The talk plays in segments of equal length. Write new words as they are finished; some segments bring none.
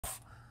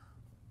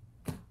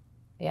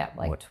Yeah,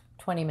 like what,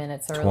 20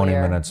 minutes earlier. 20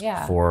 minutes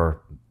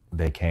before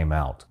they came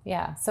out.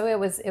 Yeah, so it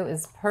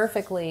was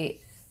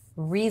perfectly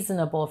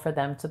reasonable for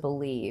them to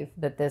believe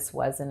that this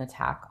was an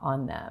attack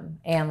on them.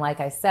 And like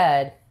I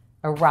said,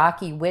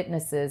 Iraqi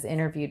witnesses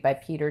interviewed by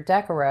Peter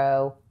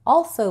Decaro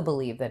also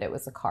believed that it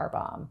was a car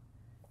bomb.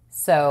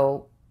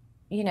 So,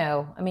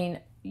 I mean,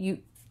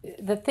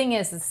 the thing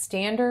is, the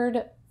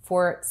standard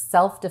for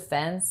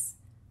self-defense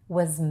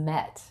was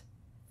met.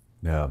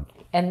 Yeah.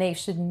 And they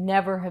should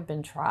never have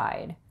been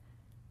tried.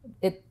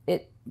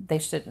 They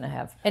shouldn't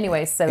have.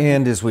 Anyway, so...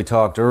 And as we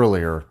talked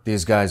earlier,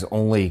 these guys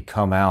only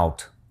come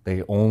out,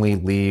 they only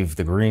leave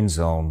the green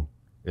zone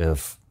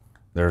if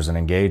there's an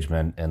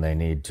engagement and they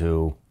need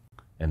to,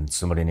 and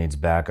somebody needs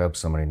backup,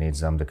 somebody needs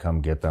them to come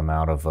get them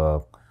out of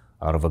a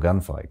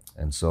gunfight.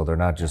 And so they're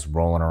not just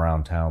rolling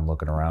around town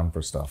looking around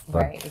for stuff.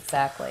 But, right,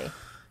 exactly.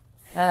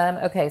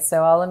 Okay,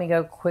 so let me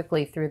go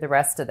quickly through the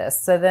rest of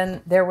this. So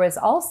then there was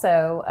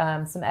also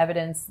some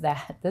evidence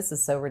that, this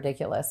is so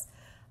ridiculous,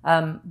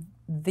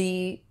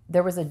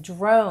 there was a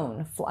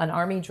drone, an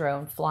Army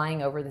drone,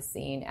 flying over the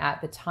scene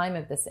at the time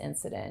of this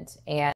incident. And